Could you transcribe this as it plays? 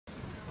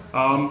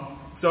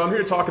So I'm here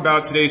to talk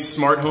about today's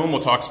smart home. We'll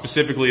talk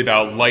specifically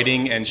about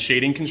lighting and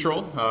shading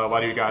control. A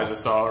lot of you guys I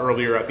saw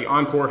earlier at the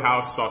Encore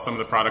house saw some of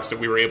the products that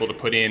we were able to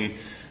put in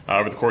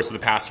over the course of the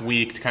past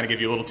week to kind of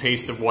give you a little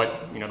taste of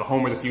what the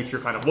home of the future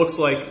kind of looks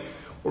like.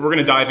 What we're going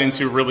to dive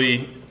into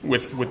really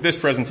with this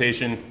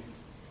presentation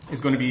is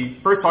going to be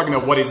first talking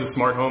about what is a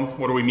smart home.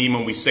 What do we mean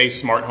when we say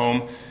smart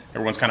home?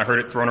 Everyone's kind of heard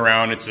it thrown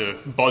around. It's a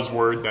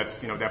buzzword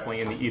that's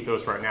definitely in the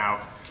ethos right now.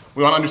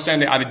 We want to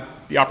understand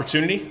the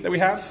opportunity that we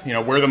have,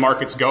 where the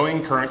market's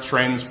going, current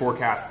trends,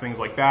 forecasts, things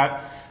like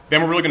that.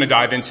 Then we're really going to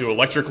dive into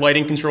electric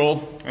lighting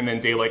control and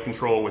then daylight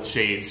control with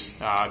shades,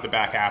 the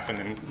back half,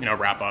 and then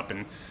wrap up.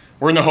 And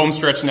we're in the home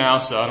stretch now,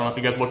 so I don't know if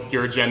you guys looked at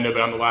your agenda,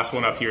 but I'm the last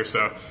one up here,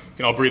 so you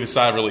can all breathe a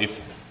sigh of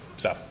relief.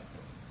 So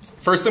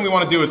first thing we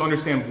want to do is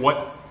understand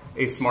what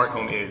a smart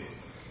home is.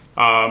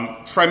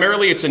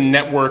 Primarily, it's a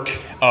network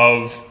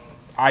of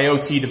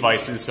IoT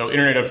devices, so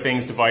Internet of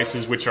Things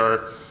devices, which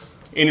are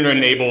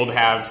internet-enabled,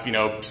 have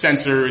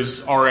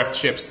sensors, RF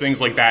chips, things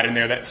like that in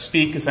there that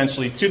speak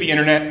essentially to the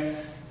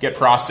internet, get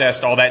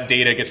processed. All that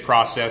data gets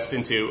processed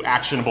into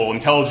actionable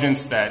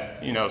intelligence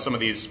that some of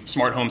these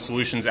smart home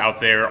solutions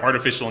out there,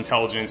 artificial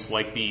intelligence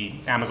like the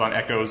Amazon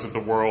Echoes of the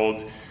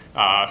world,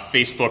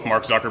 Facebook,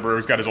 Mark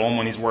Zuckerberg's got his own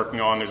one he's working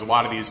on. There's a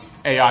lot of these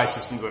AI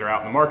systems that are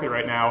out in the market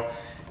right now.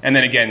 And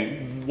then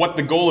again, what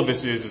the goal of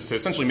this is to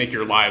essentially make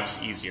your lives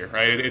easier,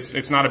 right?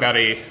 It's not about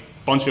a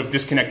bunch of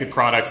disconnected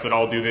products that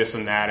all do this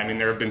and that. I mean,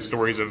 there have been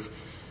stories of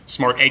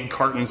smart egg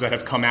cartons that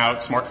have come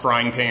out, smart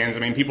frying pans. I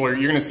mean, you're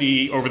going to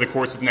see over the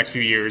course of the next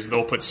few years,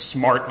 they'll put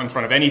smart in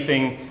front of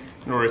anything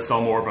in order to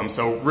sell more of them.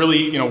 So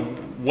really,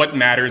 what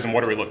matters and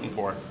what are we looking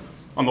for?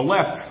 On the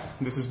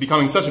left, this is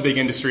becoming such a big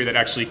industry that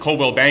actually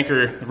Coldwell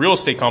Banker, the real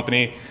estate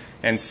company,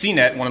 and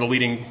CNET, one of the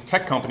leading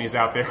tech companies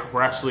out there,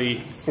 were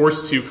actually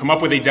forced to come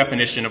up with a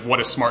definition of what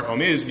a smart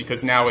home is,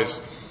 because now as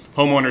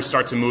homeowners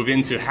start to move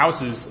into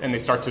houses and they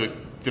start to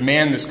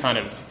demand this kind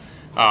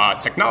of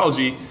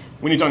technology,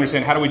 we need to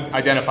understand how do we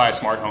identify a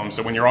smart home.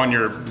 So when you're on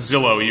your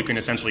Zillow, you can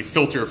essentially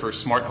filter for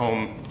smart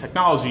home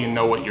technology and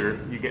know what you're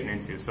getting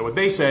into. So what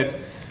they said,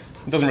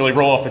 it doesn't really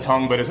roll off the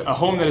tongue, but it's a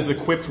home that is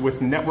equipped with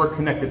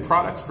network-connected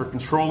products for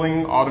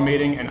controlling,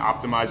 automating, and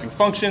optimizing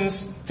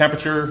functions,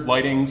 temperature,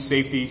 lighting,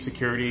 safety,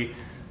 security,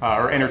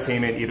 or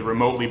entertainment, either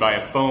remotely by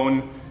a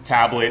phone,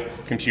 tablet,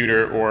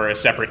 computer, or a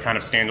separate kind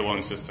of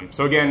standalone system.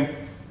 So again,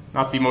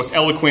 not the most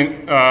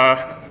eloquent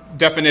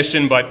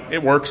definition, but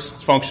it works,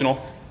 it's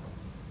functional.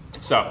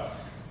 So,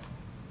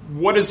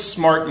 what does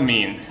smart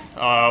mean?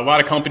 A lot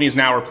of companies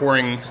now are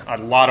pouring a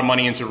lot of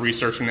money into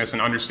researching this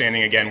and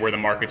understanding, again, where the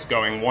market's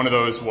going. One of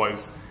those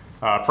was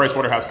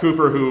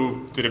PricewaterhouseCoopers,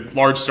 who did a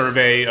large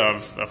survey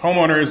of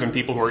homeowners and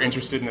people who are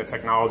interested in the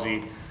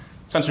technology.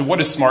 Essentially, what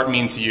does smart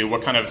mean to you?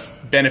 What kind of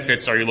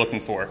benefits are you looking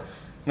for? And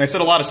they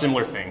said a lot of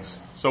similar things.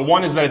 So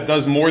one is that it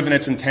does more than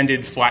its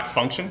intended flat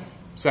function.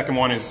 Second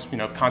one is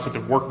the concept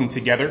of working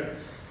together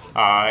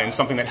and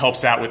something that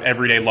helps out with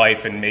everyday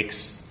life and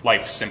makes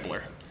life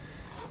simpler.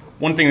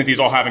 One thing that these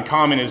all have in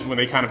common is when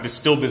they kind of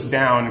distilled this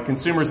down,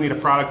 consumers need a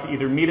product to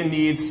either meet a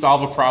need,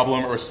 solve a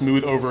problem, or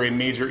smooth over a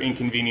major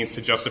inconvenience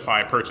to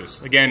justify a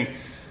purchase. Again,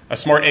 a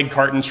smart egg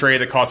carton tray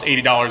that costs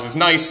 $80 is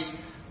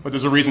nice, but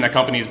there's a reason that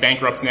company is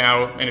bankrupt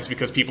now, and it's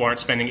because people aren't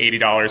spending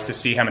 $80 to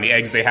see how many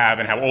eggs they have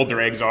and how old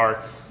their eggs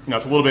are.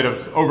 It's a little bit of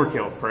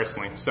overkill,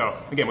 personally. So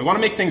again, we want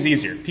to make things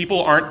easier.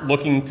 People aren't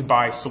looking to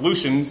buy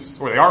solutions,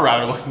 or they are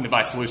rather looking to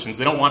buy solutions.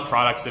 They don't want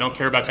products. They don't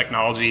care about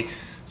technology.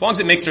 As long as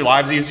it makes their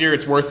lives easier,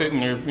 it's worth it,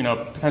 and you're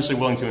potentially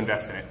willing to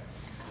invest in it.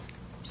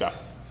 So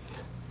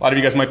a lot of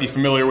you guys might be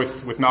familiar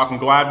with Malcolm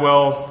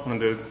Gladwell, one of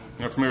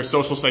the premier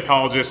social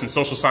psychologists and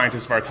social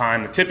scientists of our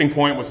time. The Tipping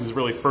Point was his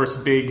really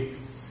first big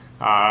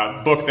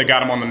book that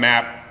got him on the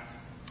map.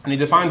 And he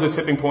defines a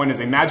tipping point as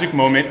a magic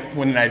moment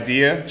when an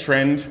idea,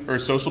 trend, or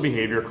social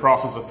behavior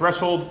crosses a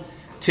threshold,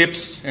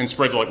 tips, and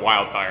spreads like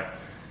wildfire.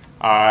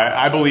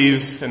 I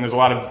believe, and there's a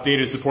lot of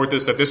data to support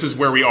this, that this is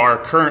where we are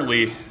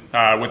currently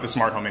with the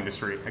smart home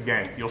industry.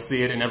 Again, you'll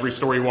see it in every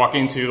store you walk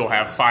into. They'll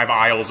have 5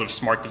 aisles of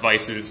smart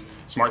devices.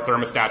 Smart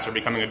thermostats are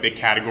becoming a big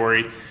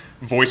category.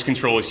 Voice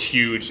control is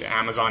huge.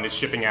 Amazon is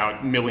shipping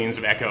out millions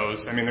of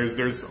Echoes. I mean,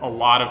 there's a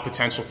lot of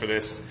potential for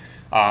this.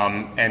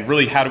 And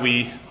really, how do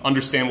we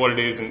understand what it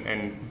is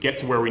and get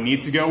to where we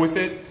need to go with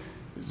it?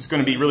 It's just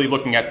going to be really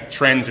looking at the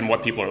trends and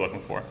what people are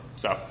looking for.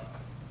 So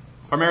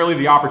primarily,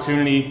 the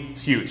opportunity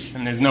is huge,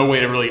 and there's no way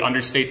to really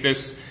understate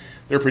this.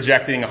 They're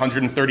projecting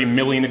 130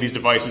 million of these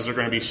devices are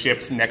going to be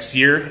shipped next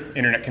year,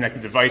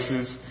 internet-connected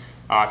devices.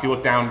 If you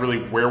look down really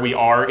where we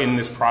are in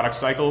this product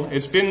cycle,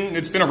 it's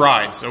been a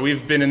ride. So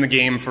we've been in the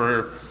game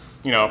for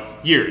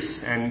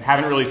years and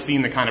haven't really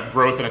seen the kind of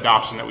growth and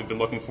adoption that we've been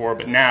looking for.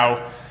 But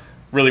now,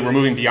 really, we're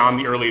moving beyond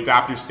the early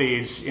adopter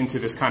stage into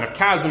this kind of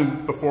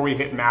chasm before we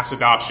hit mass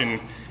adoption,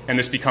 and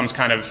this becomes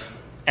kind of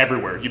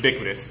everywhere,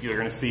 ubiquitous. You're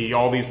going to see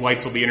all these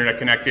lights will be internet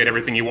connected.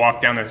 Everything you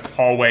walk down the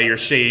hallway, your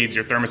shades,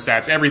 your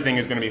thermostats, everything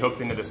is going to be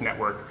hooked into this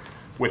network,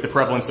 with the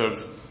prevalence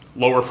of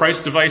lower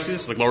price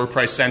devices, like lower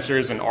price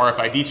sensors and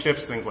RFID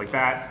chips, things like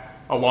that,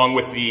 along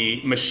with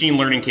the machine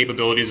learning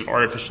capabilities of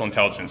artificial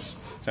intelligence.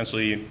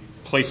 Essentially, you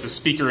place a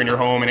speaker in your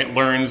home and it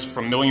learns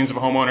from millions of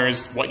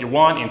homeowners what you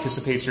want,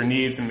 anticipates your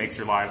needs, and makes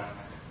your life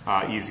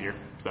easier.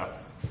 So,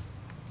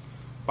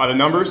 by the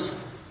numbers,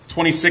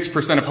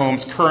 26% of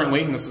homes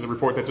currently, and this is a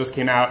report that just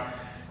came out,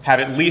 have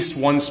at least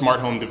one smart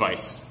home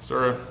device.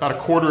 So about a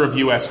quarter of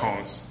US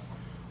homes.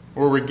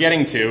 Where we're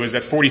getting to is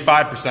that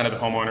 45% of the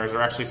homeowners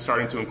are actually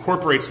starting to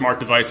incorporate smart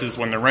devices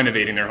when they're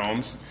renovating their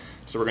homes.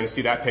 So we're going to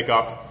see that pick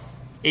up.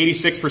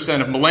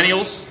 86% of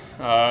millennials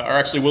are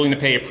actually willing to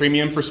pay a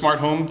premium for smart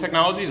home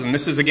technologies. And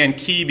this is, again,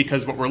 key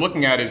because what we're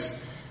looking at is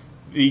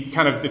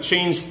the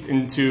change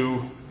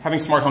into having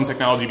smart home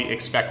technology be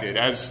expected.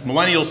 As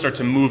millennials start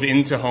to move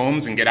into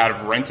homes and get out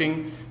of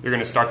renting, you're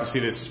going to start to see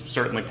this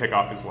certainly pick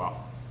up as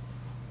well.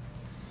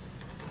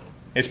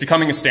 It's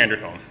becoming a standard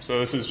home. So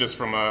this is just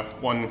from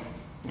one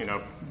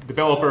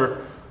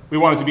developer. We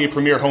wanted to be a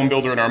premier home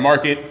builder in our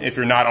market. If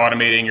you're not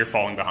automating, you're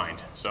falling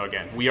behind. So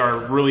again, we are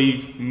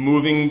really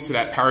moving to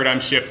that paradigm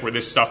shift where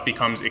this stuff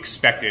becomes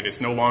expected.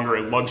 It's no longer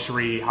a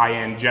luxury,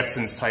 high-end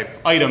Jetsons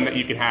type item that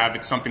you can have.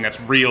 It's something that's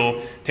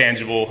real,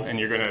 tangible, and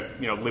you're going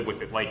to live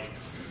with it. Like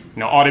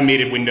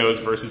automated windows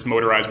versus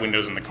motorized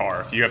windows in the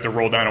car. If you have to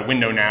roll down a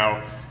window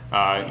now,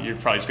 you're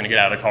probably just going to get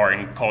out of the car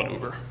and call it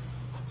Uber.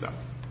 So,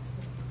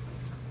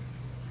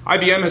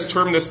 IBM has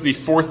termed this the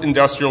fourth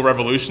industrial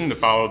revolution to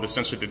follow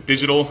essentially the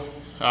digital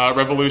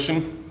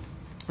revolution.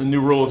 The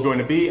new rule is going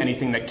to be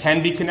anything that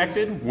can be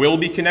connected will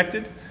be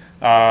connected.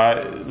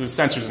 The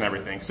sensors and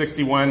everything.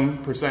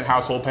 61%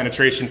 household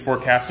penetration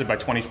forecasted by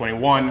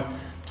 2021.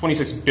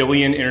 26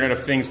 billion Internet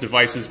of Things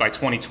devices by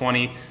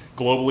 2020.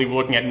 Globally, we're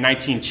looking at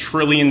 $19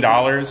 trillion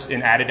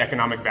in added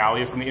economic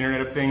value from the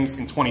Internet of Things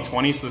in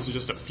 2020, so this is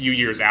just a few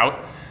years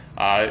out.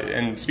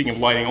 And speaking of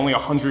lighting, only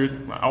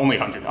 100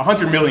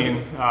 million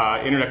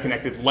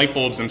internet-connected light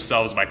bulbs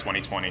themselves by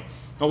 2020.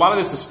 A lot of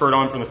this is spurred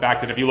on from the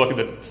fact that if you look at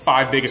the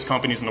 5 biggest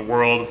companies in the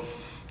world,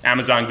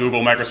 Amazon,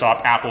 Google,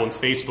 Microsoft, Apple, and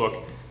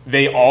Facebook,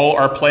 they all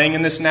are playing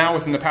in this now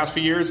within the past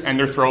few years, and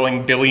they're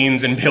throwing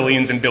billions and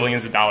billions and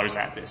billions of dollars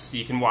at this.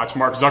 You can watch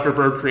Mark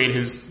Zuckerberg create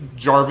his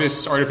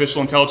Jarvis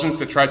artificial intelligence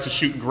that tries to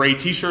shoot gray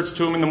t-shirts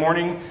to him in the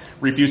morning,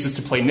 refuses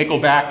to play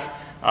Nickelback,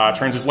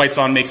 turns his lights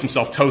on, makes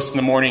himself toast in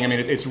the morning. I mean,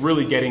 it's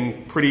really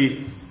getting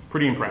pretty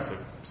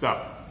impressive.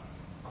 So,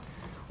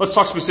 let's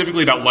talk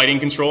specifically about lighting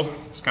control.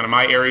 It's kind of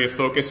my area of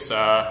focus.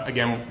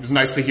 Again, it was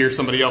nice to hear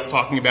somebody else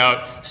talking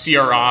about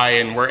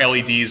CRI and where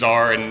LEDs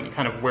are and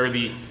kind of where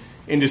the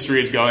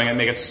industry is going, and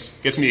it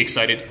gets me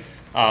excited.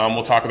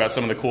 We'll talk about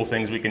some of the cool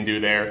things we can do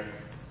there.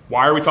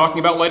 Why are we talking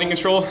about lighting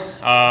control?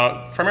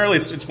 Primarily,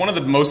 it's one of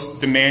the most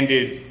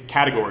demanded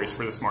categories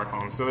for the smart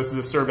home. So this is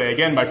a survey,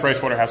 again, by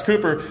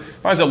PricewaterhouseCoopers,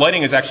 finds that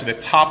lighting is actually the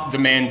top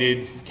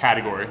demanded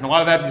category. And a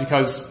lot of that is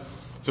because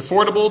it's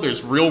affordable,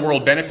 there's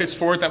real-world benefits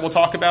for it that we'll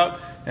talk about,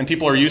 and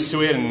people are used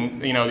to it,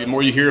 and the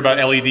more you hear about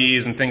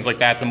LEDs and things like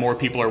that, the more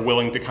people are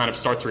willing to kind of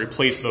start to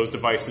replace those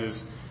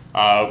devices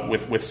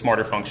with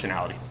smarter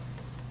functionality.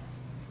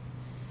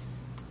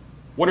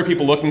 What are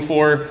people looking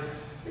for?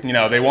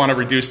 They want to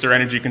reduce their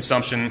energy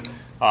consumption,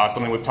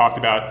 something we've talked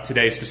about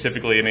today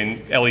specifically. I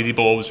mean, LED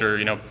bulbs are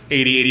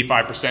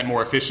 80–85%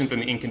 more efficient than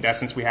the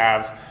incandescents we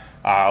have,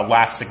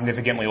 last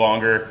significantly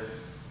longer.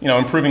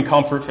 Improving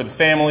comfort for the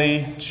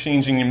family,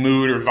 changing your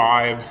mood or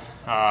vibe,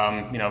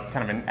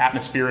 kind of an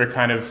atmospheric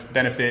kind of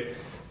benefit.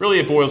 Really,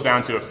 it boils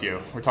down to a few.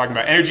 We're talking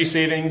about energy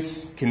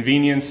savings,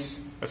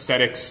 convenience,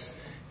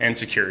 aesthetics, and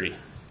security.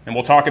 And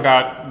we'll talk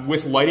about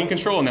with lighting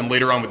control and then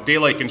later on with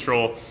daylight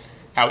control,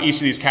 how each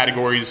of these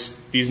categories,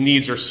 these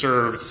needs are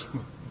served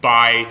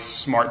by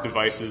smart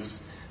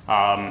devices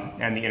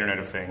and the Internet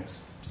of Things.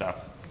 So when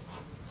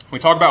we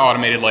talk about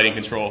automated lighting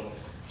control,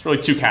 it's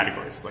really 2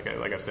 categories, like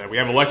I've said. We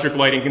have electric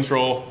lighting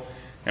control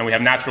and we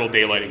have natural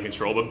day lighting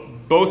control,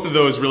 but both of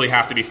those really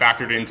have to be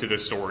factored into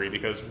this story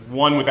because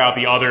one without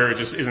the other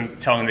just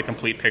isn't telling the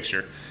complete picture.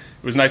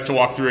 It was nice to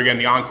walk through, again,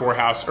 the Encore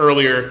house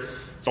earlier.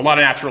 There's a lot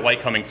of natural light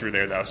coming through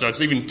there, though, so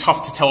it's even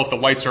tough to tell if the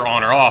lights are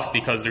on or off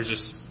because there's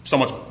just so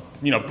much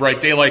bright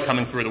daylight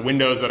coming through the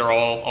windows that are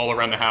all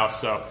around the house.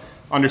 So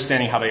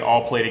understanding how they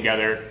all play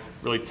together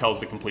really tells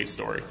the complete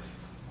story.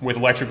 With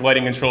electric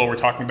lighting control, we're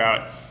talking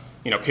about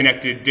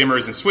connected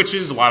dimmers and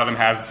switches. A lot of them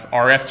have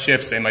RF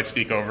chips. They might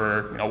speak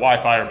over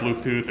Wi-Fi or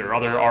Bluetooth or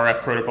other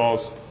RF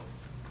protocols.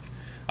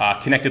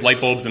 Connected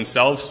light bulbs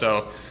themselves.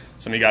 So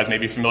some of you guys may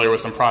be familiar with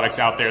some products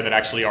out there that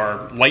actually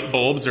are light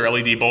bulbs or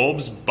LED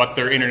bulbs, but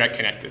they're internet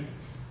connected.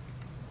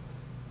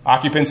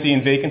 Occupancy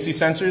and vacancy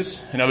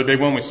sensors, another big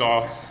one. We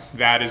saw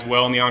that as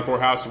well in the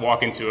Encore house. You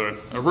walk into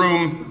a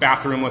room,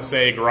 bathroom, let's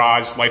say,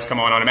 garage, lights come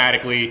on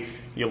automatically,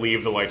 you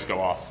leave, the lights go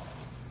off.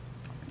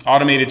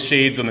 Automated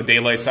shades on the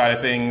daylight side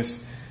of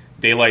things.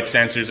 Daylight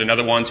sensors,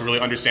 another one to really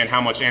understand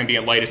how much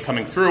ambient light is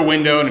coming through a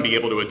window and to be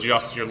able to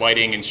adjust your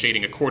lighting and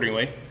shading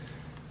accordingly.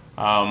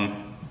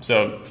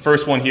 So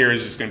first one here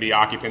is just going to be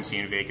occupancy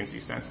and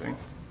vacancy sensing.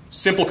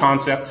 Simple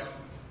concept.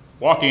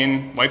 Walk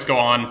in, lights go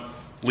on,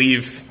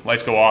 leave,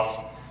 lights go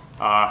off.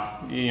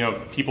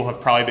 People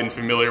have probably been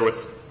familiar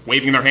with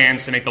waving their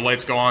hands to make the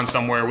lights go on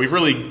somewhere. We've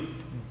really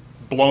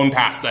blown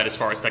past that as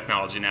far as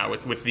technology now.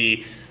 With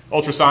the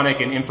ultrasonic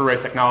and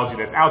infrared technology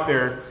that's out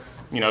there,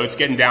 it's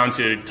getting down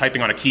to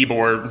typing on a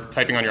keyboard,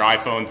 typing on your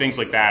iPhone, things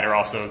like that are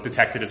also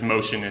detected as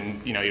motion,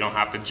 and you don't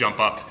have to jump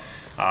up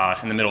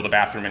in the middle of the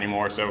bathroom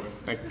anymore. So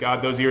thank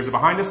God those years are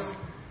behind us.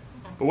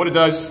 But what it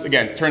does,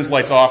 again, turns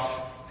lights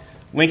off.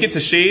 Link it to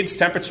shades,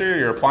 temperature,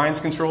 your appliance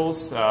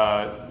controls.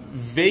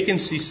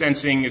 Vacancy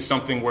sensing is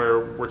something where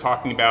we're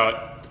talking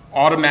about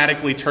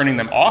automatically turning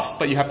them off,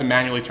 but you have to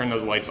manually turn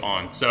those lights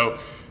on. So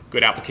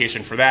good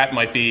application for that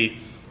might be,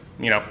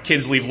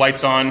 kids leave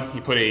lights on,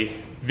 you put a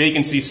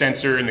vacancy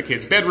sensor in the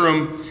kid's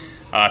bedroom.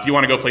 If you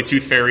want to go play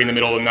Tooth Fairy in the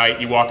middle of the night,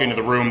 you walk into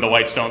the room, the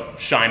lights don't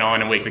shine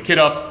on and wake the kid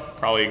up.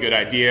 Probably a good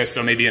idea.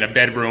 So maybe in a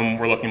bedroom,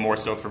 we're looking more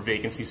so for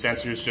vacancy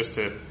sensors, just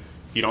to,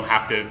 you don't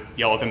have to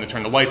yell at them to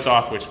turn the lights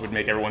off, which would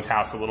make everyone's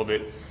house a little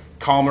bit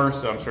calmer.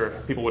 So I'm sure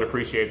people would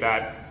appreciate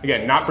that.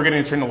 Again, not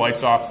forgetting to turn the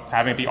lights off,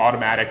 having it be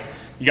automatic.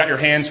 You got your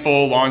hands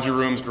full, laundry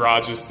rooms,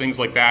 garages, things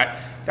like that.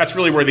 That's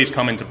really where these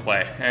come into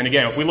play. And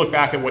again, if we look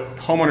back at what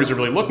homeowners are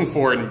really looking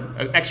for, and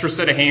an extra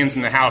set of hands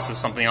in the house is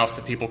something else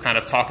that people kind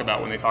of talk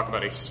about when they talk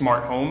about a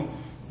smart home.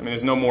 I mean,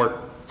 there's no more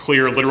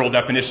clear, literal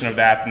definition of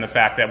that than the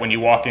fact that when you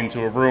walk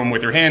into a room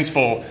with your hands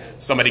full,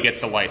 somebody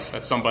gets the lights.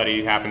 That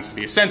somebody happens to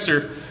be a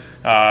sensor,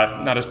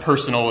 not as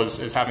personal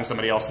as having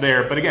somebody else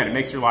there. But again, it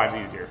makes your lives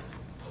easier.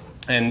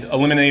 And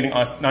eliminating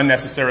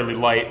unnecessary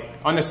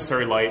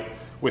light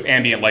with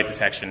ambient light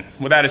detection.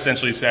 What that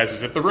essentially says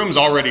is if the room's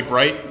already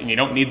bright and you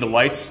don't need the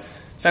lights,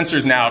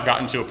 sensors now have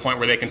gotten to a point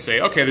where they can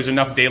say, okay, there's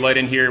enough daylight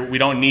in here, we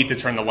don't need to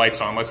turn the lights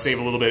on, let's save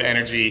a little bit of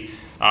energy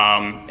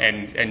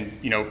and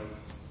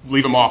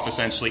leave them off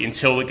essentially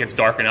until it gets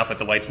dark enough that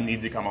the lights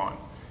need to come on.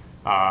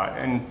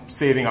 And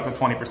saving up to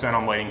 20%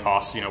 on lighting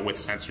costs, with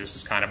sensors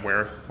is kind of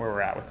where we're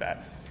at with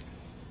that.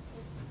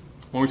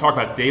 When we talk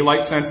about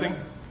daylight sensing,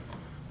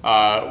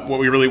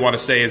 what we really want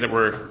to say is that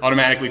we're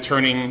automatically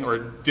turning or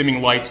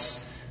dimming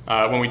lights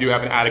when we do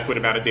have an adequate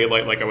amount of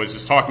daylight, like I was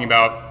just talking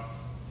about,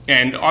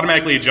 and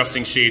automatically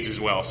adjusting shades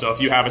as well. So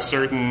if you have a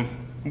certain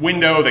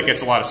window that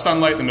gets a lot of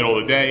sunlight in the middle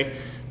of the day,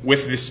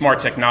 with this smart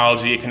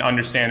technology, it can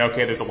understand,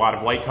 okay, there's a lot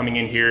of light coming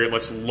in here,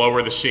 let's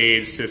lower the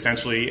shades to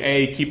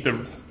essentially, keep the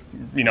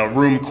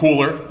room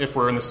cooler if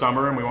we're in the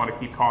summer and we want to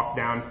keep costs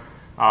down,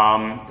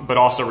 but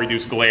also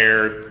reduce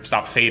glare,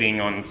 stop fading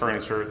on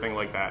furniture, thing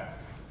like that.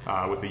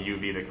 With the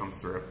UV that comes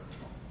through.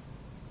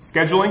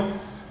 Scheduling,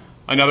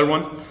 another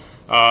one,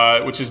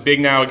 which is big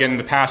now. Again, in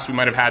the past, we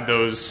might have had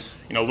those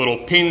little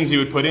pins you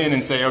would put in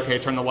and say, okay,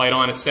 turn the light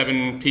on at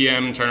 7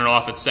 p.m., turn it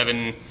off at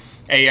 7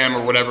 a.m.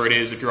 or whatever it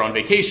is if you're on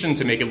vacation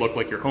to make it look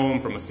like you're home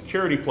from a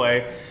security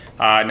play.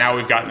 Now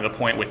we've gotten to the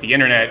point with the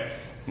internet,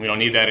 we don't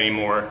need that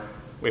anymore.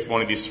 If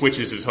one of these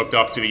switches is hooked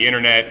up to the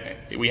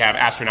internet, we have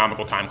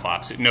astronomical time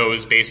clocks. It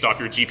knows based off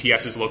your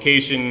GPS's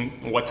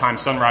location, what time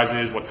sunrise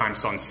is, what time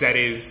sunset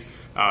is.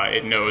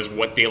 It knows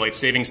what daylight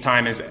savings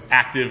time is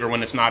active or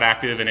when it's not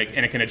active, and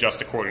it can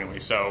adjust accordingly.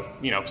 So,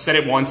 set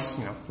it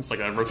once, it's like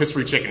a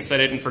rotisserie chicken, set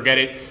it and forget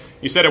it.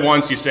 You set it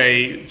once, you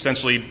say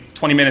essentially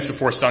 20 minutes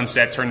before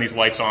sunset, turn these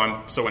lights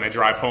on, so when I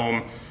drive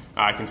home,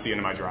 I can see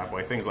into my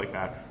driveway, things like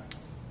that.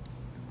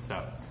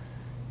 So,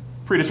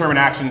 predetermined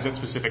actions at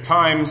specific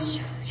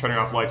times, turning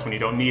off lights when you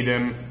don't need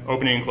them,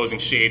 opening and closing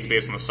shades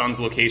based on the sun's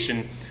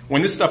location.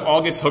 When this stuff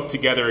all gets hooked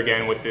together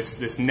again with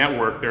this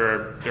network,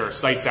 there are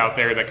sites out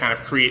there that kind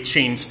of create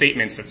chain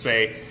statements that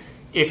say,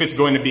 if it's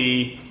going to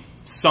be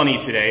sunny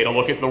today, it'll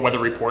look at the weather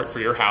report for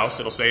your house.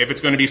 It'll say, if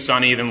it's going to be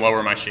sunny, then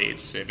lower my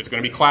shades. If it's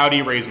going to be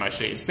cloudy, raise my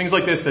shades. Things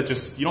like this that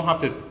just, you don't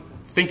have to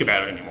think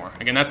about it anymore.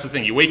 Again, that's the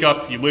thing. You wake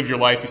up, you live your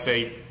life, you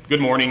say, good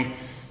morning,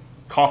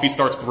 coffee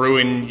starts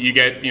brewing, you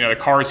get, the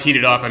car's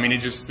heated up. I mean,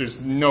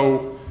 there's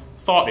no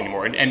thought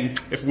anymore. And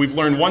if we've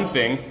learned one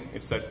thing,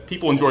 it's that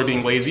people enjoy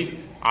being lazy,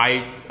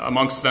 I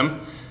amongst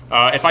them.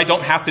 If I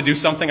don't have to do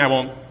something, I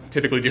won't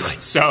typically do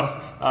it.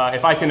 So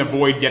if I can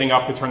avoid getting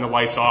up to turn the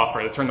lights off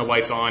or to turn the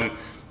lights on,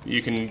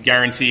 you can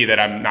guarantee that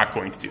I'm not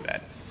going to do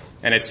that.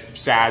 And it's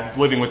sad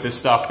living with this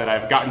stuff that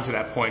I've gotten to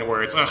that point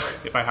where it's,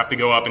 if I have to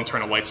go up and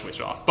turn a light switch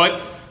off.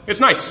 But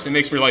it's nice. It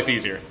makes my life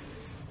easier.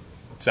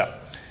 So,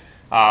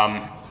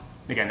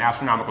 again,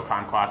 astronomical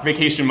time clock.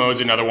 Vacation mode's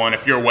another one.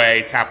 If you're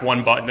away, tap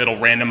one button, it'll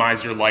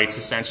randomize your lights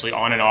essentially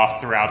on and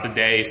off throughout the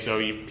day so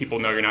people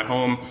know you're not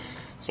home.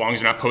 As long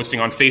as you're not posting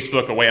on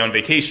Facebook away on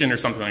vacation or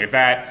something like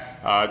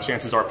that,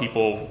 chances are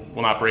people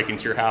will not break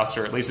into your house,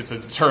 or at least it's a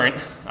deterrent.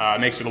 It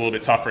makes it a little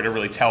bit tougher to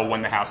really tell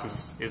when the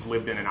house is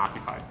lived in and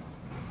occupied.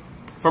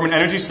 From an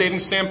energy saving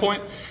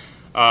standpoint,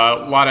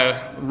 a lot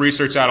of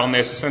research out on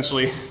this.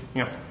 Essentially,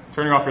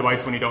 turning off your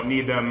lights when you don't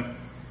need them,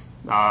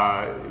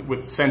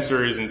 with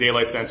sensors and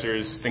daylight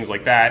sensors, things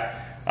like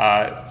that.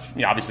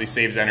 Obviously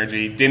saves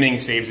energy. Dimming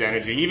saves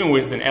energy. Even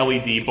with an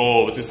LED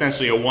bulb, it's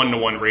essentially a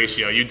 1-to-1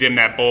 ratio. You dim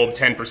that bulb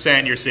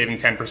 10%, you're saving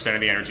 10%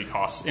 of the energy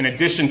costs. In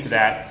addition to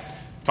that,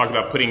 talk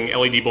about putting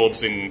LED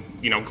bulbs in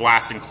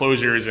glass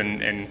enclosures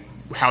and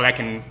how that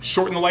can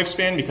shorten the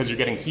lifespan because you're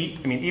getting heat.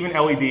 I mean, even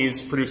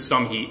LEDs produce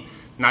some heat,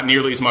 not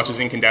nearly as much as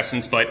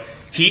incandescents, but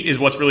heat is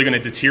what's really going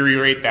to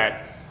deteriorate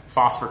that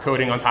phosphor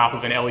coating on top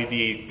of an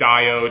LED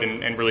diode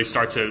and really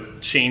start to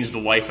change the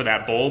life of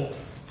that bulb.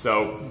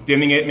 So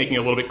dimming it, making it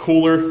a little bit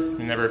cooler,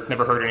 never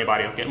hurt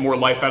anybody. Get more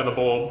life out of the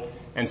bulb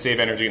and save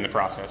energy in the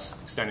process,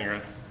 extending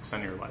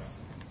your life.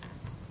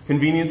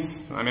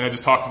 Convenience, I mean, I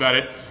just talked about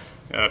it.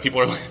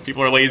 People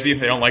are lazy.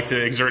 They don't like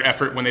to exert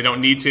effort when they don't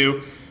need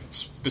to.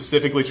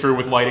 Specifically true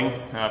with lighting.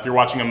 If you're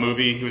watching a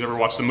movie, who's ever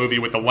watched a movie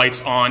with the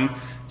lights on,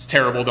 it's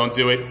terrible, don't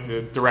do it.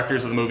 The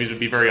directors of the movies would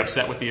be very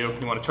upset with you.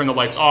 You want to turn the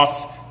lights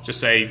off, just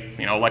say,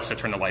 Alexa,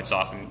 turn the lights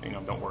off, and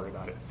don't worry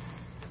about it.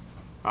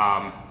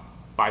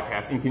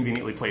 Bypass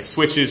inconveniently placed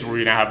switches where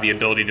you now have the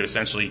ability to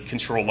essentially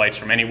control lights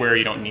from anywhere.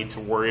 You don't need to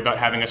worry about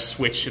having a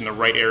switch in the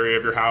right area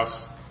of your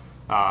house.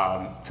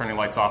 Turning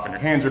lights off when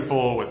your hands are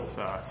full with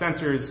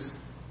sensors.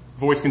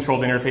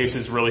 Voice-controlled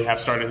interfaces really have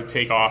started to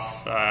take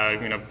off.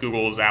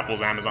 Google's,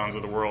 Apple's, Amazon's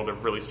of the world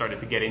have really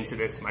started to get into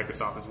this,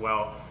 Microsoft as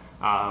well.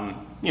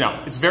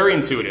 It's very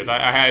intuitive.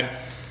 I had,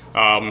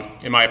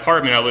 in my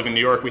apartment, I live in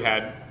New York, we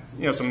had,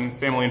 some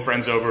family and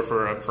friends over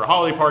for a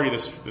holiday party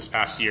this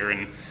past year,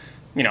 and,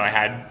 I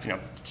had,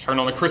 turn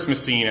on the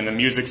Christmas scene and the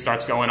music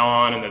starts going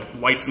on and the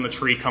lights in the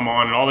tree come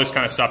on and all this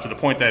kind of stuff to the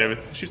point that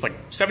she was like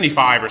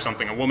 75 or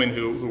something, a woman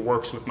who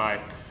works with my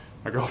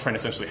girlfriend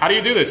essentially. How do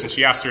you do this? And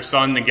she asked her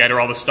son to get her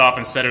all the stuff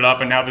and set it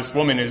up, and now this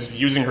woman is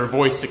using her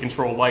voice to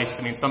control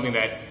lights. I mean, something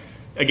that,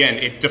 again,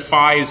 it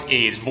defies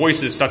age.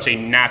 Voice is such a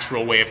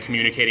natural way of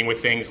communicating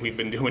with things. We've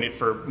been doing it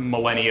for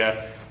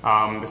millennia.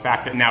 The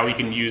fact that now we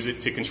can use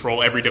it to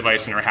control every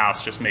device in our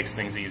house just makes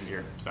things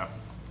easier. So,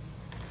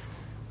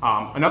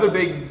 another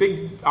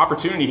big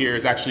opportunity here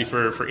is actually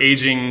for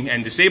aging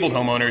and disabled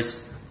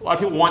homeowners. A lot of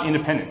people want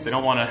independence. They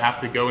don't want to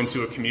have to go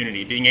into a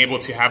community. Being able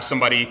to have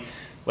somebody,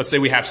 let's say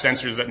we have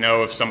sensors that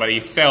know if somebody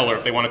fell or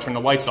if they want to turn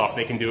the lights off,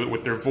 they can do it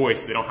with their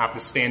voice. They don't have to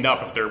stand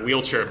up if they're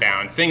wheelchair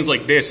bound. Things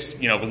like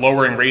this,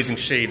 lowering, raising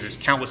shades. There's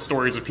countless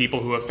stories of people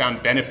who have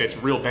found benefits,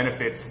 real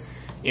benefits,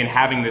 in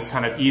having this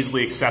kind of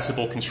easily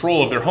accessible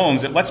control of their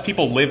homes. It lets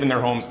people live in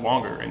their homes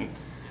longer. And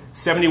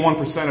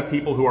 71% of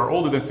people who are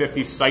older than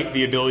 50 cite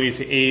the ability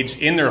to age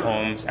in their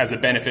homes as a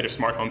benefit of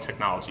smart home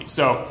technology.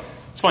 So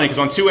it's funny because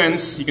on two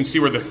ends, you can see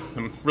where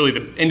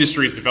the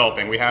industry is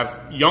developing. We have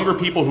younger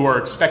people who are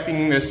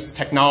expecting this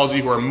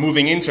technology, who are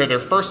moving into their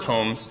first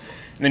homes,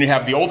 and then you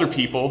have the older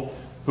people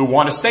who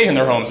want to stay in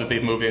their homes that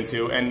they've moved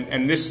into,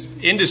 and this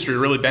industry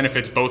really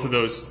benefits both of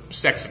those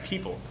sets of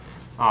people.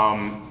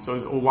 So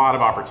there's a lot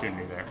of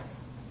opportunity there.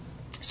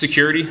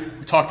 Security,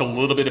 we talked a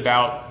little bit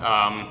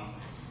about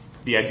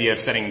the idea of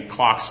setting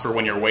clocks for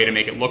when you're away to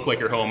make it look like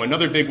your home.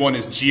 Another big one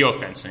is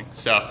geofencing.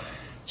 So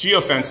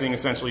geofencing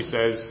essentially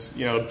says,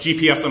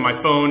 GPS on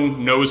my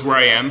phone knows where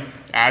I am.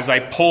 As I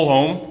pull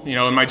home,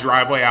 in my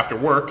driveway after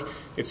work,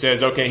 it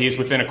says, okay, he's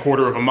within a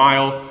quarter of a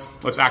mile.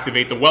 Let's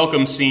activate the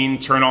welcome scene,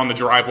 turn on the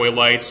driveway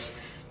lights,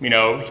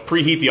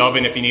 preheat the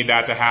oven if you need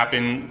that to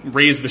happen,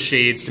 raise the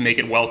shades to make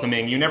it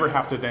welcoming. You never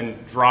have to then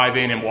drive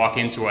in and walk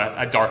into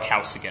a dark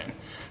house again,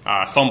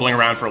 fumbling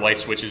around for light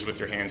switches with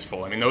your hands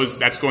full. I mean,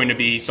 that's going to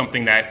be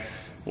something that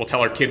we'll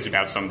tell our kids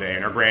about someday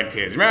and our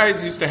grandkids. Remember, I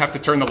used to have to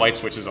turn the light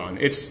switches on.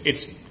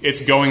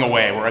 It's going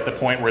away. We're at the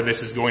point where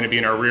this is going to be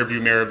in our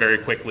rearview mirror very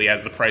quickly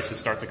as the prices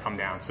start to come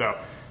down. So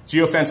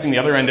geofencing, the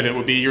other end of it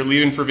would be you're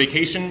leaving for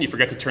vacation, you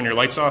forget to turn your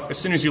lights off. As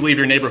soon as you leave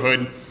your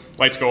neighborhood,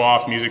 lights go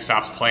off, music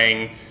stops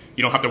playing.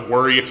 You don't have to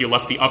worry if you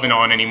left the oven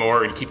on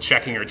anymore and keep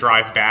checking or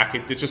drive back.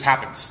 It just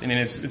happens. I mean,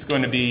 it's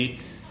going to be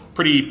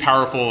pretty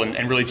powerful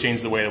and really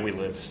change the way that we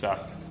live. So,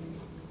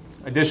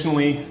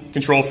 additionally,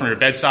 control from your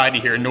bedside.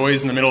 You hear a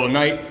noise in the middle of the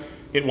night,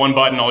 hit one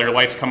button, all your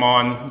lights come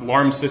on.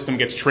 Alarm system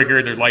gets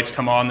triggered, their lights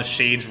come on, the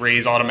shades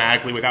raise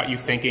automatically without you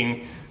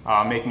thinking,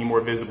 making you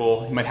more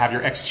visible. You might have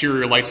your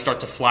exterior lights start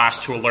to flash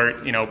to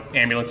alert,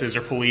 ambulances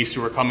or police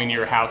who are coming to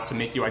your house to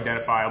make you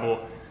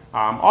identifiable.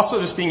 Also,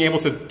 just being able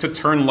to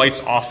turn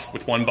lights off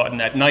with one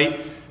button at night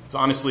is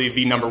honestly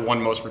the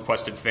 #1 most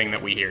requested thing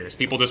that we hear. Is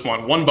people just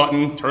want one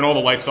button, turn all the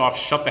lights off,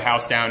 shut the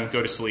house down,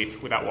 go to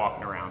sleep without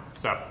walking around.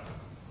 So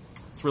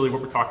that's really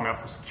what we're talking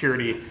about for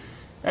security.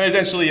 And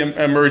eventually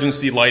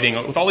emergency lighting.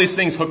 With all these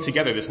things hooked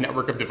together, this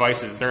network of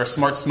devices, there are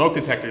smart smoke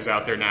detectors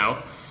out there now,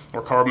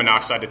 or carbon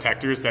monoxide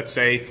detectors that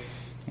say,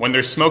 when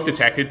there's smoke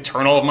detected,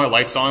 turn all of my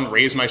lights on,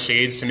 raise my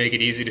shades to make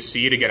it easy to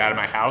see to get out of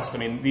my house. I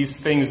mean, these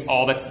things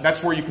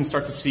that's where you can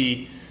start to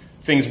see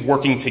things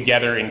working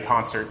together in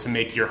concert to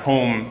make your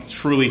home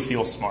truly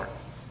feel smart.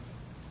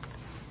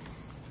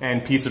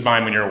 And peace of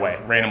mind when you're away,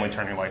 randomly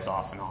turning lights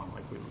off and on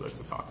like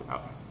we've talked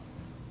about.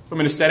 From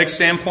an aesthetic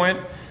standpoint,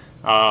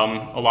 a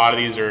lot of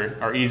these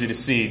are easy to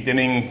see.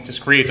 Dimming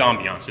just creates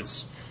ambiance.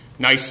 It's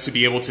nice to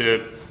be able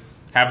to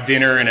have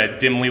dinner in a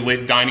dimly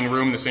lit dining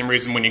room, the same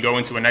reason when you go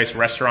into a nice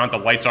restaurant, the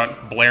lights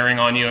aren't blaring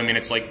on you. I mean,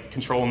 it's like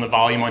controlling the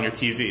volume on your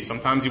TV.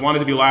 Sometimes you want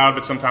it to be loud,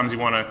 but sometimes you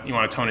want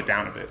to tone it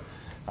down a bit.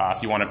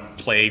 If you want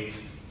to play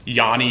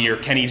Yanni or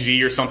Kenny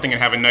G or something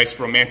and have a nice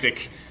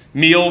romantic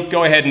meal,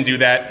 go ahead and do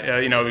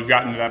that. We've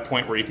gotten to that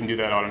point where you can do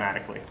that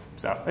automatically.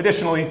 So,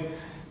 additionally,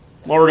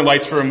 lowering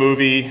lights for a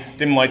movie,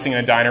 dim lighting in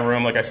a dining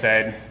room, like I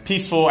said,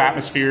 peaceful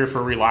atmosphere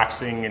for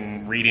relaxing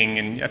and reading.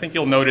 And I think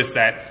you'll notice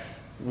that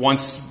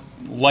once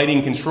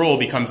lighting control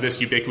becomes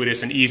this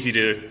ubiquitous and easy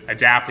to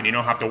adapt, and you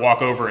don't have to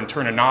walk over and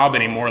turn a knob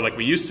anymore like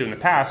we used to in the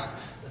past,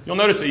 you'll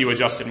notice that you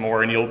adjust it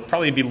more, and you'll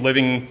probably be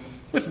living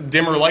with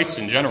dimmer lights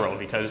in general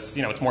because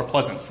it's more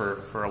pleasant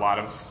for a lot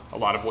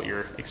of what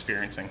you're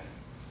experiencing.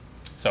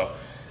 So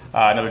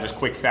another just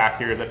quick fact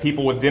here is that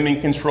people with dimming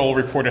control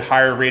reported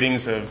higher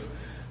ratings of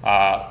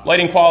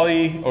lighting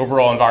quality,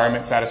 overall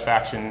environment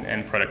satisfaction,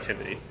 and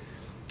productivity.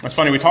 It's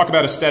funny, we talk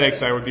about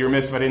aesthetics. I would be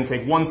remiss if I didn't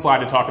take one slide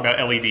to talk about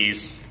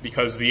LEDs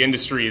because the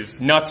industry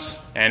is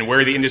nuts and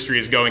where the industry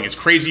is going is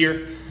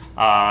crazier.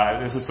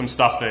 This is some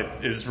stuff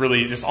that is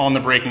really just on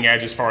the breaking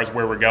edge as far as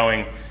where we're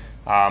going.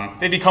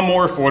 They become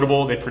more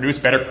affordable. They produce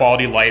better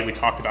quality light. We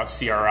talked about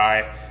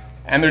CRI,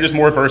 and they're just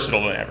more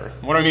versatile than ever.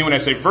 What I mean when I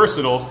say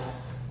versatile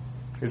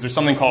is there's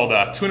something called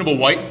tunable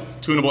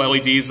white, tunable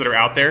LEDs that are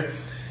out there.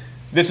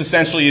 This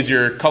essentially is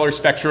your color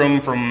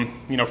spectrum from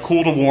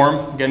cool to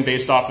warm, again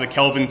based off of the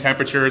Kelvin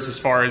temperatures as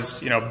far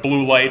as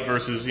blue light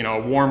versus a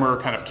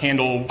warmer kind of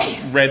candle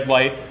red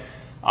light.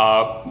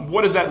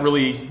 What does that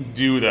really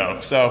do though?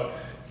 So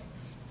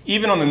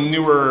even on the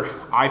newer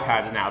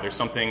iPads now,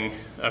 there's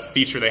a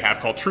feature they have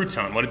called True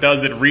Tone. What it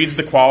does, it reads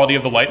the quality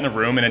of the light in the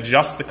room and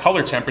adjusts the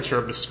color temperature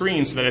of the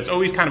screen so that it's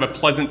always kind of a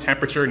pleasant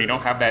temperature and you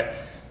don't have that.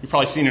 You've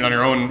probably seen it on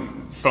your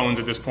own phones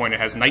at this point. It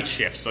has night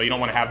shifts, so you don't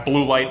want to have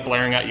blue light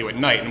blaring at you at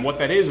night. And what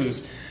that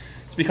is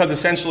it's because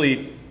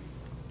essentially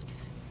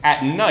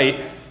at night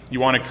you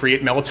want to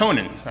create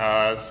melatonin.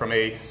 From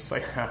a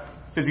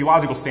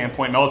physiological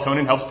standpoint,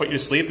 melatonin helps put you to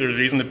sleep. There's a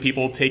reason that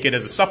people take it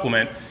as a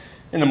supplement.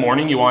 In the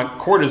morning, you want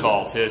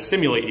cortisol to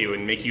stimulate you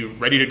and make you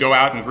ready to go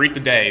out and greet the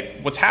day.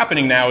 What's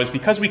happening now is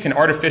because we can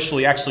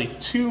artificially actually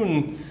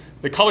tune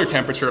the color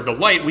temperature of the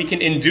light, we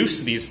can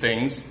induce these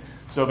things.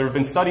 So there have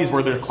been studies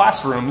where there are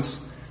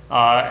classrooms,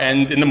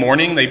 and in the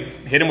morning they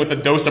hit them with a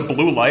dose of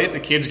blue light. The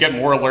kids get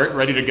more alert,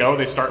 ready to go.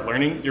 They start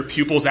learning. Your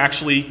pupils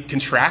actually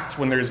contract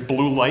when there's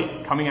blue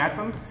light coming at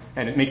them,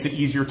 and it makes it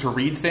easier to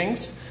read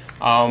things.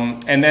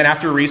 And then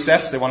after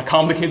recess, they want to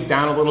calm the kids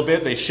down a little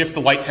bit. They shift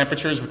the light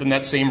temperatures within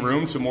that same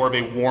room to more of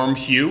a warm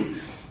hue.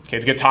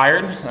 Kids get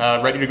tired,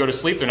 ready to go to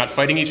sleep. They're not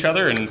fighting each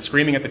other and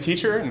screaming at the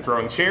teacher and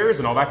throwing chairs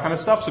and all that kind of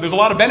stuff. So there's a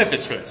lot of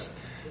benefits for this.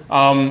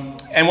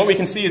 And what we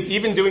can see is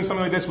even doing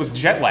something like this with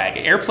jet lag,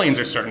 airplanes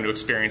are starting to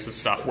experience this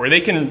stuff where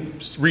they can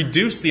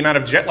reduce the amount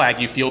of jet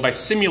lag you feel by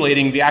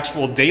simulating the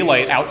actual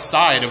daylight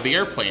outside of the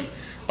airplane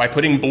by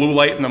putting blue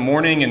light in the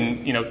morning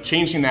and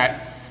changing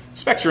that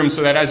spectrum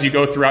so that as you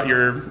go throughout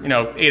your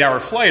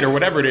 8-hour flight or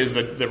whatever it is,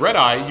 the red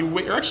eye,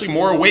 you're actually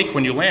more awake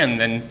when you land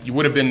than you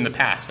would have been in the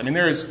past. I mean,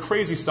 there is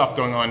crazy stuff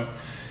going on.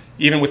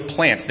 Even with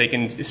plants, they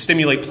can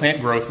stimulate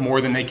plant growth more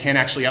than they can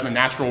actually out in the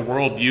natural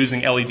world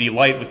using LED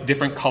light with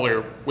different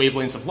color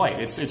wavelengths of light.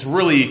 It's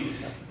really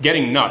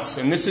getting nuts,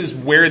 and this is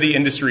where the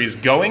industry is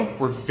going.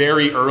 We're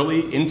very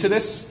early into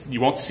this. You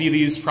won't see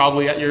these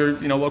probably at your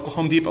local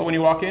Home Depot when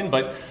you walk in,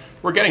 but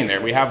we're getting there.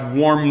 We have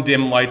warm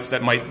dim lights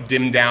that might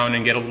dim down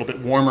and get a little bit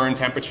warmer in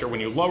temperature when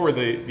you lower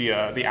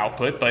the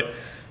output, but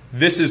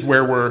this is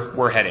where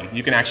we're heading.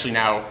 You can actually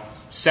now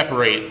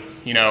separate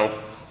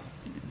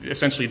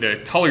essentially the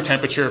color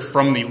temperature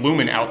from the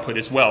lumen output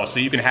as well. So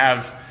you can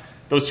have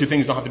those two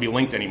things don't have to be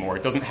linked anymore.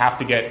 It doesn't have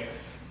to get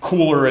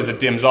cooler as it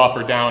dims up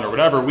or down or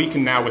whatever. We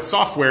can now, with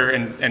software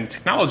and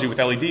technology with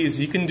LEDs,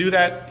 you can do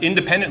that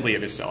independently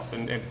of itself,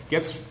 and it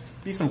gets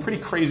be some pretty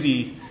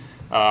crazy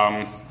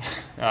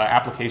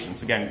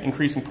applications. Again,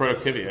 increasing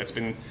productivity. That's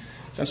been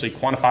essentially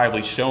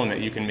quantifiably shown that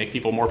you can make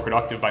people more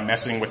productive by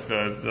messing with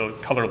the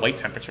color light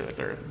temperature that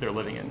they're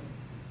living in.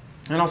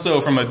 And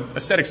also from an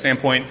aesthetic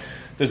standpoint,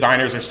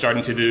 designers are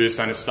starting to do this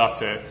kind of stuff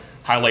to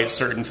highlight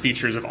certain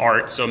features of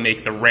art, so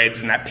make the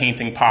reds in that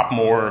painting pop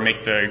more, or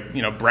make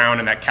the brown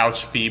in that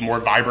couch be more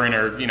vibrant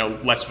or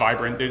less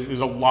vibrant. There's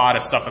a lot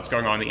of stuff that's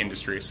going on in the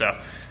industry. So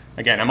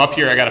again, I'm up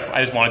here.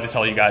 I just wanted to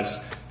tell you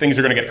guys things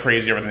are going to get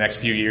crazy over the next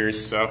few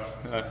years. So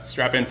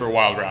strap in for a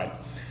wild ride.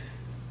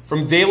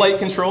 From daylight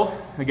control,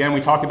 again,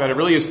 we talked about it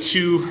really is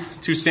two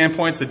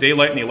standpoints: the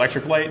daylight and the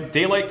electric light.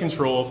 Daylight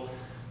control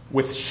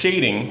with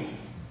shading.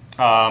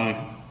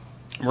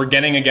 We're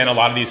getting, again, a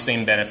lot of these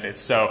same benefits.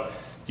 So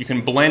you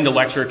can blend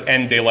electric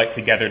and daylight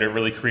together to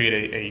really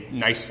create a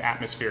nice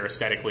atmosphere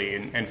aesthetically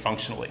and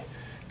functionally.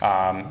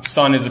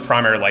 Sun is the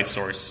primary light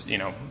source.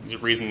 There's a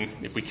reason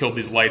if we killed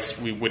these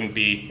lights, we wouldn't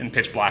be in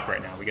pitch black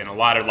right now. We get a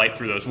lot of light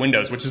through those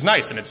windows, which is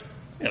nice, and it's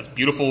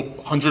beautiful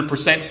 100%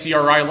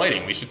 CRI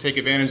lighting. We should take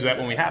advantage of that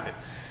when we have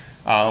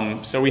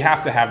it. So we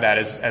have to have that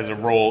as a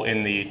role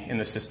in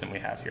the system we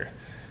have here.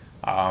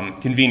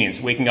 Convenience,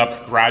 waking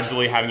up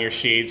gradually, having your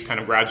shades kind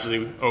of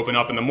gradually open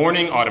up in the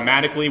morning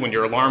automatically when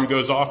your alarm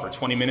goes off, or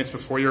 20 minutes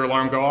before your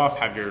alarm go off,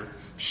 have your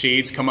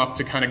shades come up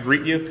to kind of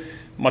greet you.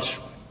 Much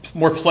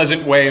more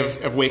pleasant way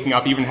of waking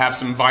up, even have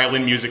some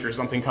violin music or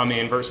something come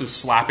in versus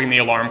slapping the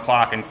alarm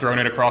clock and throwing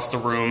it across the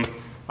room.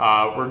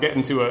 We're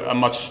getting to a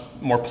much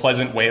more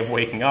pleasant way of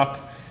waking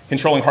up.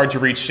 Controlling hard to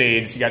reach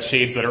shades. You got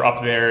shades that are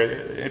up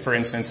there, for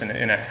instance,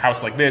 in a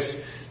house like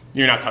this.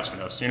 You're not touching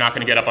those. You're not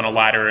going to get up on a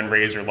ladder and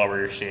raise or lower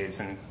your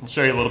shades. And I'll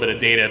show you a little bit of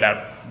data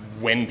about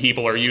when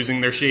people are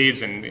using their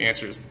shades, and the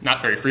answer is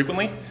not very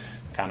frequently.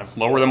 Kind of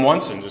lower them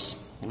once and just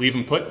leave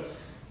them put.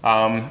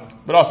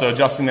 But also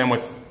adjusting them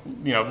with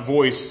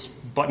voice,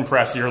 button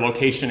press, your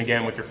location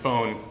again with your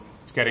phone.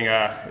 It's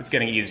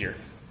getting easier.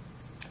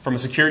 From a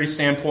security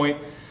standpoint,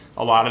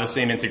 a lot of the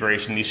same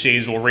integration. These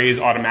shades will raise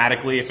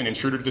automatically if an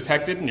intruder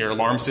detected and your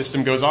alarm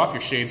system goes off.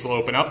 Your shades will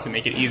open up to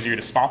make it easier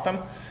to spot them.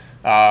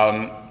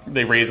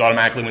 They raise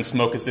automatically when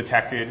smoke is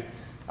detected.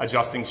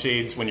 Adjusting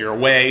shades when you're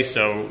away,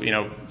 so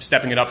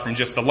stepping it up from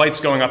just the lights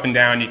going up and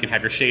down, you can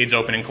have your shades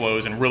open and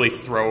close and really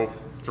throw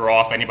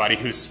off anybody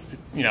who's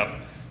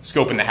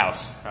scoping the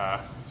house.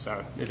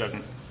 So it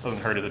doesn't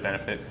hurt as a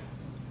benefit.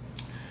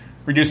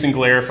 Reducing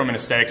glare from an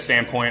aesthetic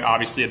standpoint,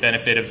 obviously a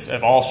benefit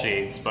of all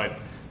shades, but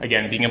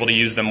again, being able to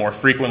use them more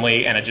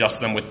frequently and adjust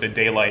them with the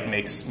daylight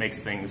makes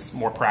things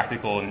more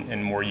practical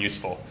and more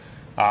useful.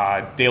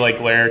 Daylight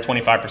glare,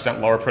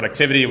 25% lower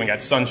productivity when you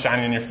got sun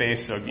shining in your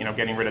face, so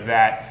getting rid of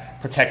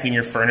that, protecting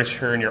your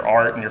furniture and your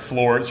art and your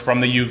floors from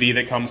the UV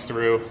that comes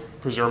through,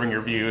 preserving your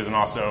views, and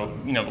also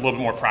a little bit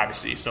more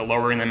privacy. So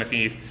lowering them if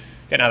you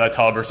get out of the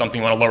tub or something,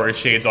 you want to lower your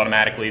shades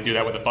automatically, do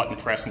that with a button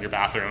press in your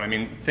bathroom. I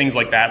mean, things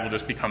like that will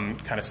just become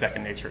kind of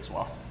second nature as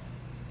well.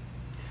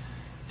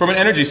 From an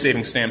energy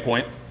saving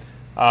standpoint,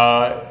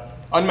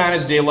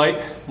 unmanaged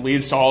daylight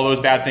leads to all those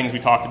bad things we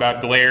talked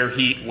about: glare,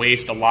 heat,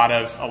 waste. A lot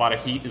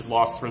of heat is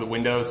lost through the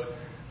windows.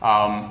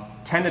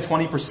 10 to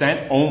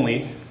 20%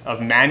 only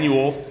of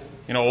manual,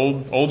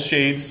 old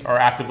shades are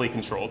actively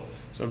controlled.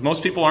 So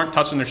most people aren't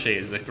touching their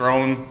shades. They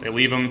throw them, they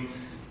leave them,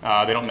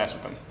 they don't mess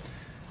with them.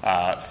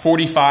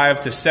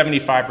 45 to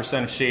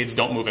 75% of shades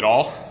don't move at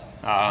all.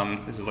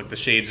 This is like the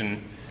shades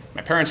in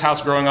my parents'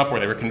 house growing up,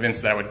 where they were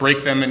convinced that I would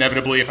break them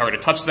inevitably if I were to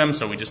touch them,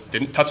 so we just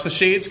didn't touch the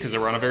shades because they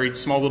were on a very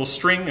small little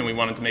string, and we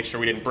wanted to make sure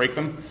we didn't break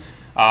them.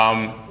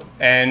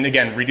 And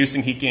again,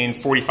 reducing heat gain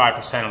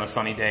 45% on a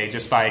sunny day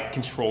just by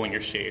controlling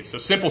your shades. So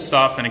simple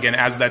stuff, and again,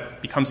 as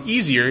that becomes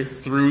easier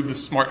through the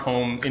smart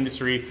home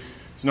industry,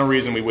 there's no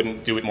reason we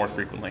wouldn't do it more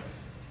frequently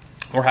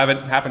or have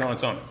it happen on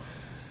its own.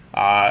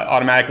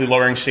 Automatically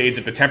lowering shades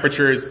if the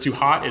temperature is too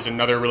hot is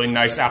another really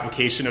nice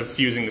application of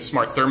fusing the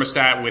smart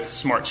thermostat with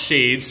smart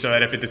shades, so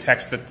that if it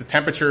detects that the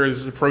temperature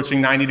is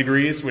approaching 90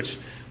 degrees, which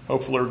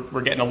hopefully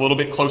we're getting a little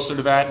bit closer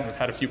to that. We've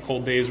had a few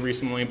cold days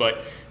recently, but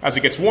as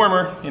it gets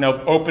warmer,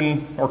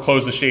 open or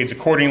close the shades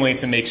accordingly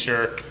to make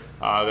sure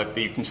that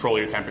you control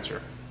your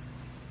temperature.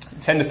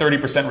 10 to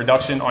 30%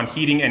 reduction on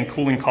heating and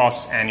cooling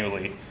costs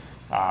annually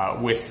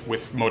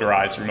with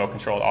motorized, remote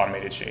controlled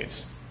automated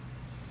shades.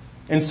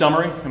 In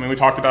summary, we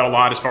talked about a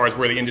lot as far as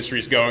where the industry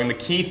is going. The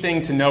key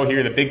thing to know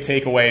here, the big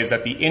takeaway, is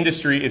that the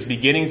industry is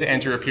beginning to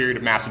enter a period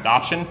of mass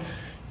adoption.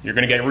 You're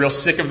going to get real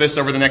sick of this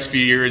over the next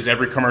few years.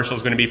 Every commercial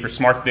is going to be for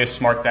smart this,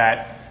 smart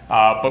that.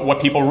 But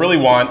what people really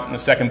want, in the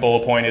second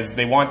bullet point, is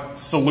they want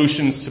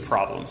solutions to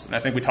problems. And I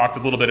think we talked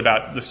a little bit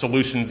about the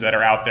solutions that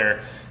are out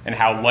there and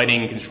how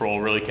lighting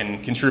control really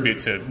can contribute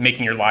to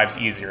making your lives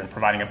easier and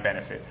providing a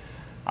benefit.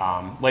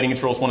 Lighting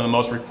control is one of the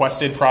most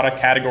requested product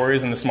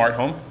categories in the smart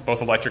home,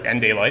 both electric and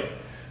daylight.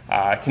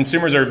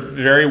 Consumers are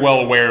very well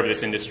aware of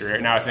this industry.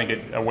 Right now, I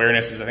think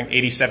awareness is,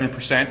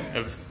 87%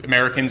 of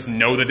Americans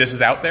know that this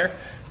is out there.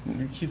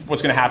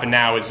 What's going to happen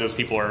now is those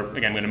people are,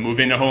 again, going to move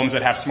into homes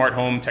that have smart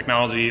home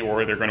technology,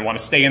 or they're going to want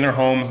to stay in their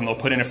homes, and they'll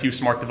put in a few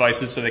smart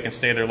devices so they can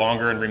stay there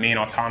longer and remain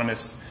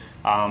autonomous.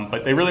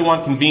 But they really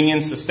want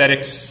convenience,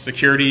 aesthetics,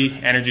 security,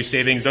 energy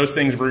savings. Those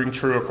things ring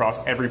true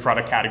across every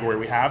product category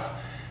we have.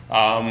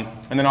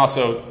 And then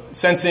also,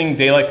 sensing,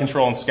 daylight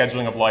control, and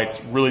scheduling of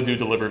lights really do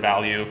deliver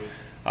value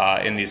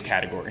in these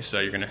categories. So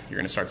you're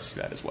gonna start to see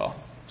that as well.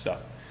 So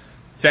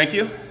thank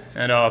you,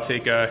 and I'll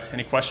take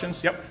any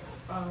questions. Yep.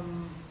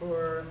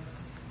 For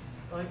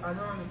I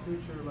know in the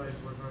future we're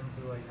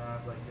going to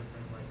have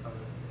different colors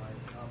and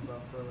lights.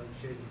 But for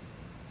shading,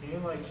 can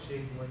you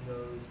shade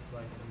windows to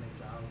make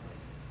the house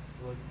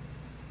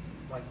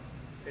look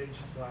pitch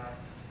black,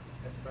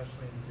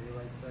 especially in the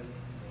daylight setting?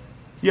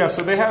 Yeah,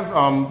 so they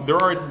have, there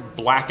are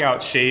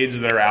blackout shades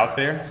that are out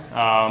there,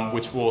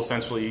 which will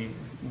essentially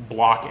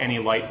block any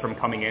light from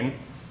coming in.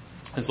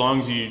 As long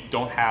as you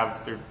don't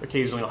have,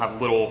 occasionally you'll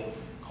have little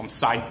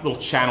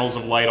channels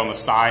of light on the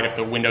side. If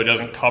the window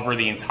doesn't cover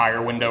the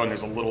entire window and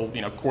there's a little,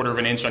 quarter of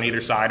an inch on either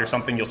side or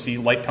something, you'll see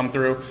light come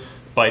through.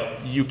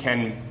 But you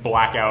can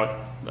black out,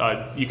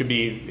 it could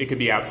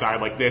be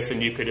outside like this,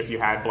 and you could, if you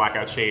had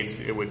blackout shades,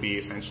 it would be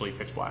essentially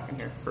pitch black in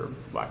here, for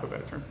lack of a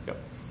better term. Yep.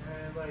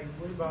 And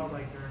what about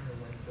during the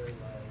winter?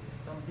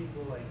 Some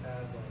people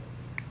have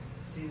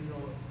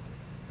seasonal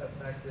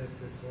affective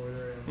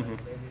disorder, and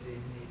maybe they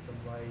need some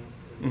light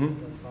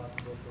as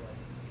possible to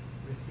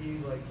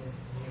receive the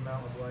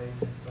amount of light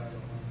inside the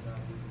home that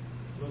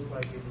would look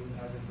like it would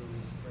have it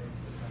really spring,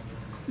 December.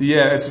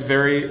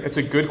 Yeah, it's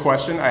a good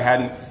question. I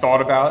hadn't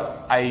thought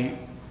about.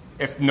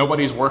 If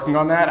nobody's working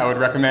on that, I would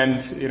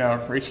recommend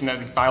reaching out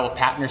and file a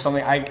patent or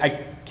something.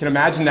 I can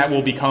imagine that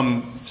will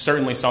become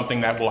certainly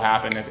something that will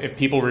happen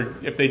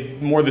if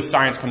more of the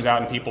science comes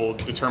out and people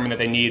determine that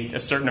they need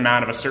a certain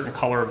amount of a certain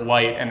color of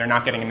light and they're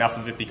not getting enough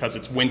of it because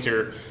it's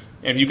winter.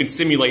 And if you can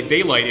simulate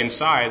daylight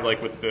inside,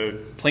 like with the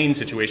plane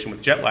situation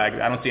with jet lag,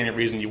 I don't see any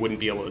reason you wouldn't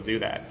be able to do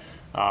that.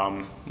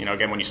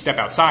 Again, when you step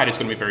outside, it's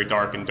going to be very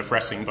dark and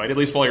depressing, but at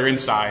least while you're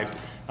inside,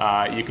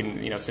 you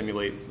can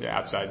simulate the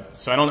outside.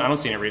 So I don't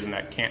see any reason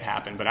that can't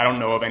happen, but I don't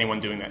know of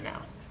anyone doing that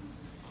now.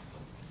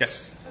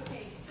 Yes?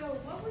 Okay, so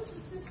what was the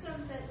system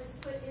that was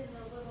put in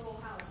the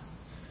little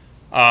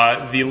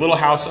house? The little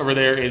house over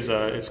there is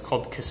it's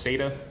called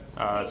Caseta.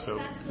 So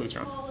that's the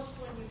Lutron. smallest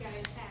one you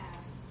guys have.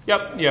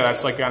 Yep, yeah,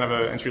 that's like kind of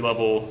an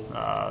entry-level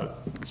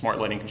smart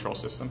lighting control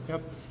system.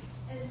 Yep.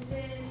 And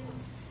then,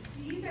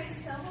 do you guys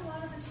sell a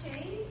lot of the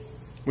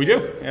shades? We do.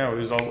 Yeah,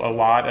 there's a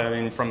lot. I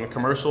mean, from the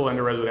commercial and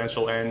the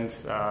residential end,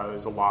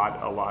 there's a lot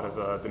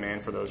of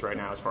demand for those right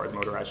now as far as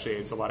motorized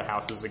shades. A lot of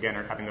houses, again,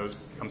 are having those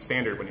become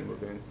standard when you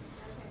move in.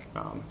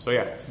 So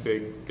yeah, it's a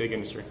big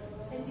industry.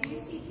 And do you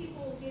see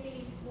people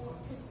getting more,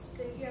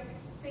 because you have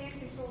fan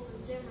controls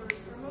and dimmers,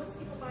 are most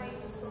people buying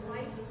just the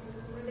lights,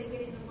 or are they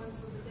getting the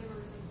ones with the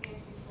dimmers and fan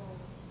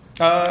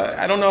controls?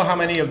 I don't know how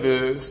many of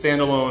the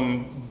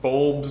standalone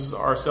bulbs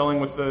are selling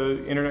with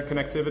the internet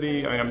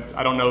connectivity. I mean,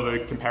 I don't know the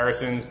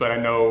comparisons, but I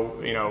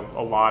know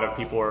a lot of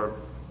people are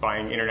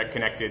buying internet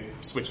connected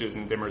switches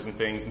and dimmers and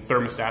things, and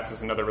thermostats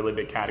is another really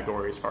big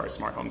category as far as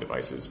smart home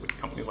devices with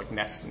companies like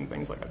Nest and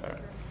things like that.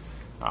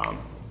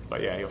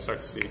 But yeah, you'll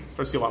start to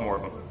see a lot more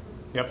of them.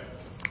 Yep.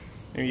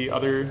 Any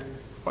other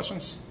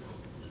questions?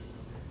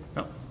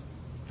 No? All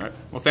right.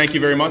 Well, thank you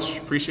very much.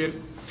 Appreciate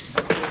it.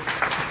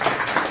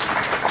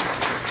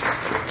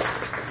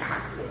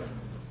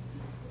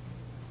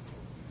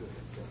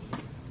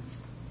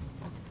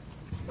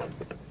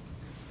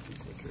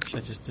 Should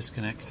I just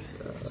disconnect?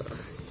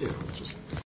 Yeah, just.